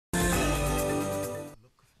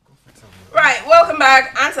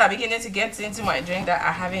back. Ants are beginning to get into my drink that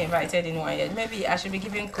I haven't invited anyone yet. Maybe I should be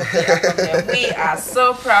giving Kofi Akpabli. We are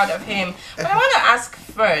so proud of him. But I want to ask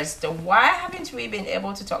first, why haven't we been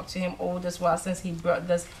able to talk to him all this while since he brought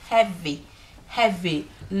this heavy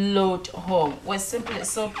load home? We're simply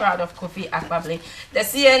so proud of Kofi Akpabli. The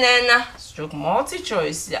CNN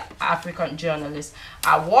Multichoice African Journalist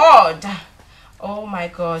Award. Oh my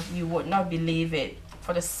God, you would not believe it.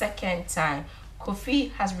 For the second time,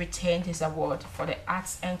 Kofi has retained his award for the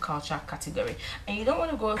arts and culture category. And you don't want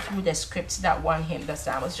to go through the scripts that won him this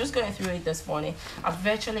time. I was just going through it this morning. I'm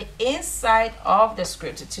virtually inside of the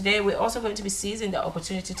script. Today, we're also going to be seizing the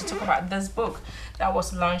opportunity to talk about this book that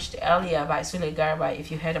was launched earlier by Sule Garba, if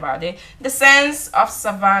you heard about it. The Sense of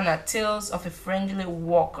Savannah, Tales of a Friendly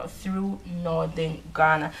Walk Through Northern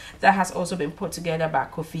Ghana. That has also been put together by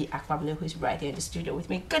Kofi Akpabli, who is right here in the studio with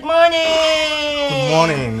me. Good morning! Good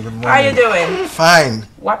morning. Good morning. How are you doing? Fine.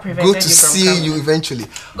 What prevented Good to you from see coming? you eventually.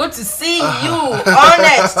 Good to see you.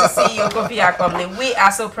 Honored to see you, Kofi Akpabli. We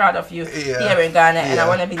are so proud of you here in Ghana, and I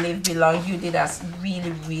want to believe belong. You did us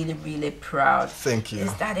really proud. Thank you.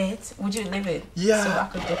 Is that it? Would you live it? Yeah. So I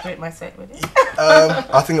could decorate my set with it.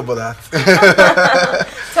 I'll think about that.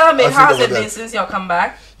 Tell me, how's it been since your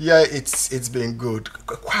comeback? Yeah, it's been good.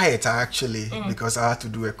 Quieter actually, because I had to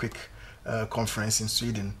do a quick conference in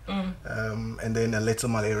Sweden, and then a little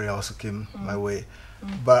malaria also came my way.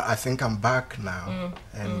 But I think I'm back now,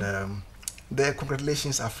 and the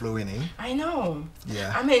congratulations are flowing in. I know.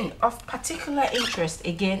 Yeah. I mean, of particular interest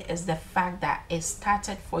again is the fact that it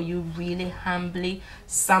started for you really humbly,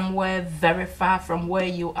 somewhere very far from where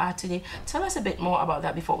you are today. Tell us a bit more about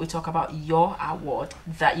that before we talk about your award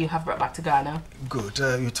that you have brought back to Ghana. Good.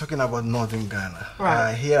 You're talking about Northern Ghana.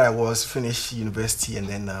 Right. Here I was, finished university and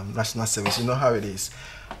then national service. You know how it is.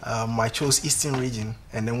 I chose Eastern region,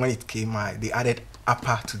 and then when it came, they added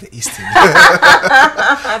upper to the Eastern.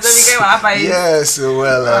 So we came upper East. Yeah, so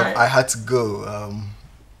Right. I had to go.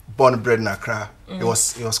 Born and bred in Accra. It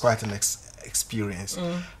was quite an experience.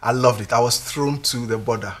 I loved it. I was thrown to the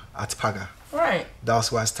border at Paga. Right. That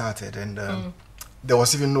was where I started, and there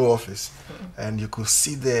was even no office, and you could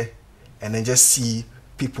sit there and then just see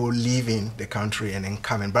people leaving the country and then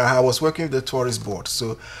coming. But I was working with the tourist board,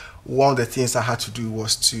 so one of the things I had to do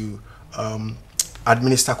was to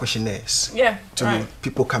administer questionnaires to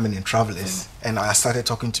people coming in, travelers, and I started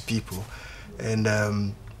talking to people, and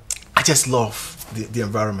I just love the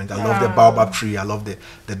environment. I love the baobab tree, I love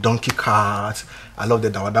the donkey cart, I love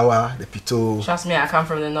the dawadawa, the pito. Trust me, I come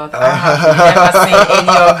from the north. I have never seen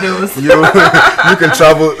any of those. You can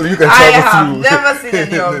travel through. I have never seen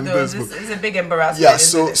any of those. It's a big embarrassment. Yeah,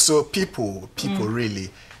 so people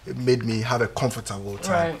really, it made me have a comfortable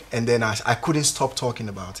time. Right. And then I couldn't stop talking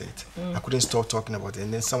about it. I couldn't stop talking about it.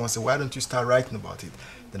 And then someone said, why don't you start writing about it?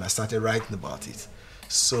 Then I started writing about it.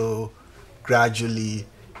 So gradually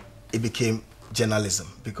it became journalism,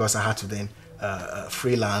 because I had to then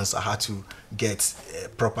freelance. I had to get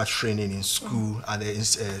proper training in school at the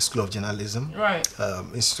School of Journalism, right?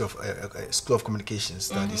 Institute of School of Communication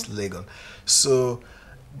Studies, Legon. So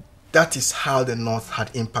that is how the North had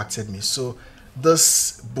impacted me. So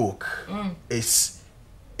this book it's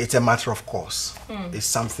a matter of course. It's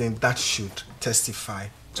something that should testify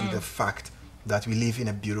to the fact that we live in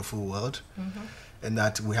a beautiful world, and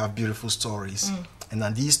that we have beautiful stories, and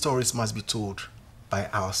that these stories must be told by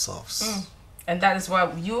ourselves. And that is why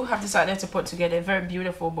you have decided to put together a very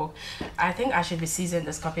beautiful book. I think I should be seizing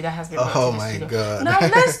this copy that has been brought to the studio. God. Now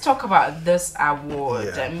let's talk about this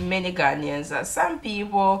award. Yeah. Many Ghanaians, some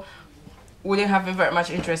people wouldn't have been very much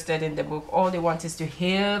interested in the book. All they want is to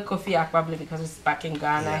hear Kofi Akpabli because it's back in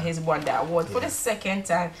Ghana. He's won the award for the second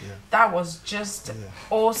time. That was just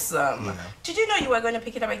awesome. Did you know you were going to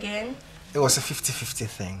pick it up again? It was a 50-50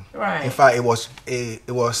 thing. Right. In fact,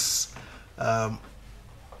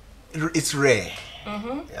 it's rare.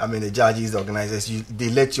 I mean, the judges, the organizers, they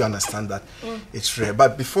let you understand that it's rare.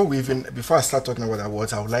 But before I start talking about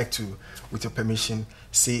awards, I would like to, with your permission,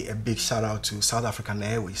 say a big shout out to South African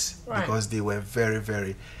Airways, because they were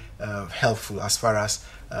very helpful as far as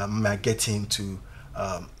my getting to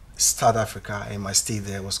South Africa and my stay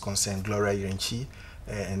there was concerned. Gloria Irenchi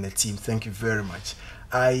and the team, thank you very much.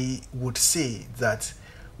 I would say that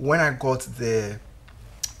when I got the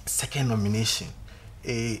second nomination,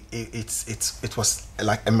 it was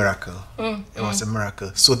like a miracle. It was a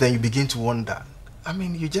miracle. So then you begin to wonder, I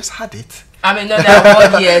mean, you just had it. I mean, no,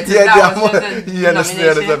 that award yet. You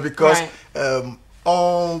understand, because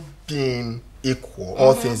all being equal,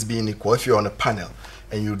 all things being equal, if you're on a panel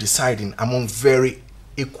and you're deciding among very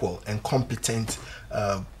equal and competent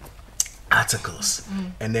articles,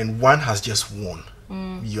 and then one has just won,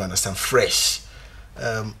 you understand, fresh,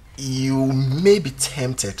 you may be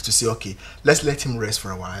tempted to say, okay, let's let him rest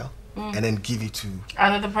for a while and then give it to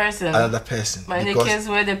another person. But in the case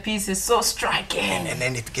where the piece is so striking, and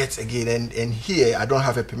then it gets again. And here I don't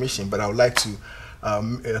have a permission, but I would like to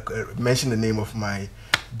mention the name of my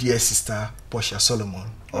dear sister Portia Solomon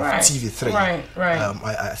of TV3. Right.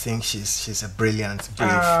 I think she's a brilliant,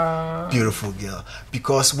 brave, beautiful girl.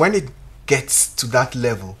 Because when it gets to that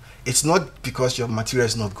level, it's not because your material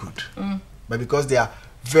is not good, but because they are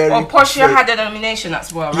very. Well, Portia had a nomination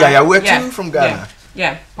as well, right? Yeah, we're two from Ghana.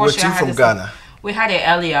 Yeah, Portia we're two from Ghana. We had it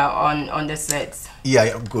earlier on the sets.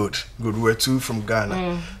 Yeah, good. We're two from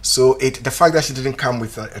Ghana. So the fact that she didn't come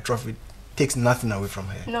with a trophy takes nothing away from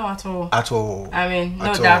her. No, at all. At all. I mean,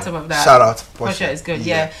 no doubt about that. Shout out, Portia is good.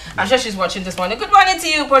 Yeah. I'm sure she's watching this morning. Good morning to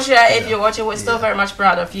you, Portia. If you're watching, we're still very much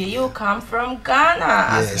proud of you. You come from Ghana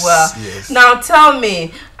as well. Yes. Now tell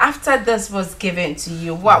me, after this was given to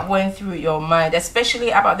you, what went through your mind,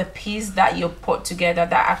 especially about the piece that you put together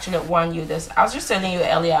that actually won you this? I was just telling you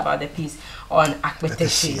earlier about the piece on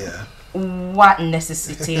Akpabli. What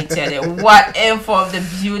necessitated it? What informed the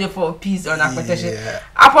beautiful piece on Akpabli?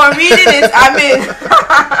 Upon reading it, I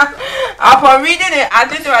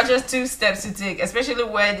think there are just two steps to take, especially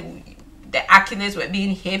when the accolades were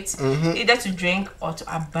being heaped, either to drink or to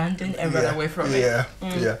abandon and run away from it.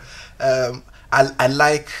 I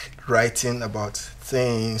like writing about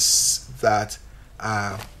things that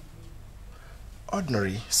are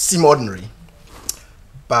seem ordinary,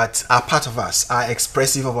 but are part of us, are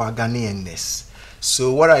expressive of our Ghanaianness.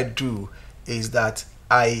 So what I do is that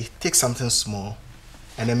I take something small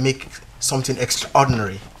and then make something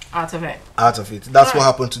extraordinary out of it. That's what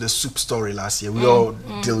happened to the soup story last year. We all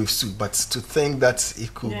deal with soup, but to think that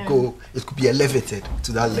it could it could be elevated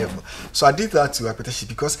to that level. So I did that to Akpabli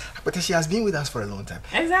because Akpabli has been with us for a long time.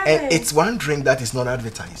 Exactly. And it's one drink that is not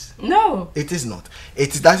advertised. No. It is not.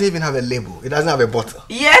 It doesn't even have a label. It doesn't have a bottle.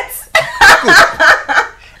 Yet.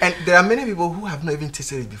 And there are many people who have not even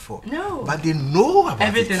tasted it before. No. But they know about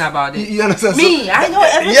everything about it. You understand? Me, I know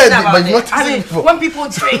everything about it. I mean, before. when people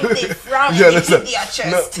drink, they frown and they hit their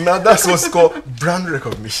chest. Now that's what's called brand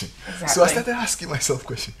recognition. Exactly. So I started asking myself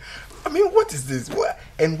questions. I mean, what is this?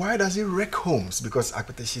 And why does it wreck homes? Because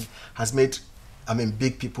Akpabli has made,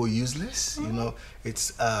 big people useless. You know,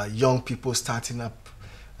 it's young people starting up,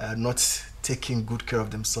 not taking good care of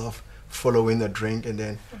themselves, following the drink, and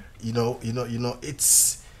then,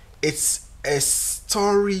 it's a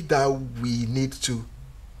story that we need to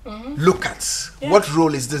look at. Yeah. What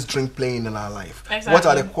role is this drink playing in our life? Exactly. What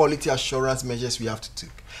are the quality assurance measures we have to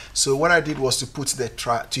take? So what I did was to put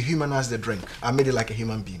to humanize the drink. I made it like a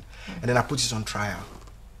human being, and then I put it on trial.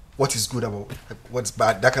 What is good about what's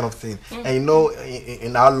bad, that kind of thing. And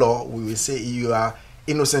in our law, we will say you are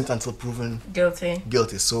innocent until proven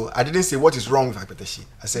guilty. So I didn't say what is wrong with Akpabli.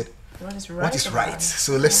 I said what is right.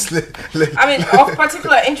 So let's I mean, of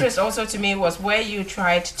particular interest also to me was where you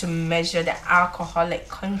tried to measure the alcoholic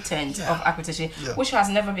content of Akpabli, which has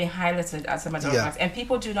never been highlighted as a matter of fact. And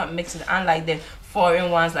people do not mix it, unlike the foreign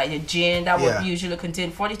ones like the gin that would usually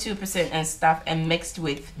contain 42% and stuff and mixed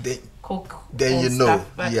with coke. Then and stuff.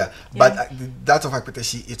 But that of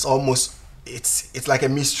Akpabli, it's almost it's like a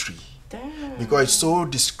mystery. Damn. Because it's so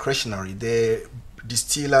discretionary. The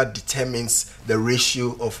distiller determines the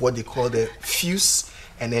ratio of what they call the fuse,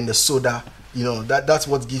 and then the soda, that's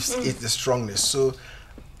what gives it the strongness. So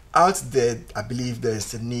out there, I believe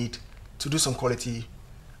there's a need to do some quality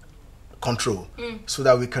control so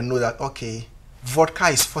that we can know that, okay, vodka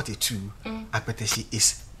is 42, Akpabli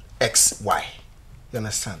is XY. You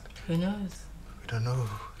understand? Who knows? We don't know.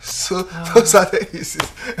 So those are the issues.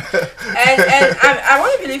 and I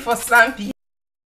want to believe for some people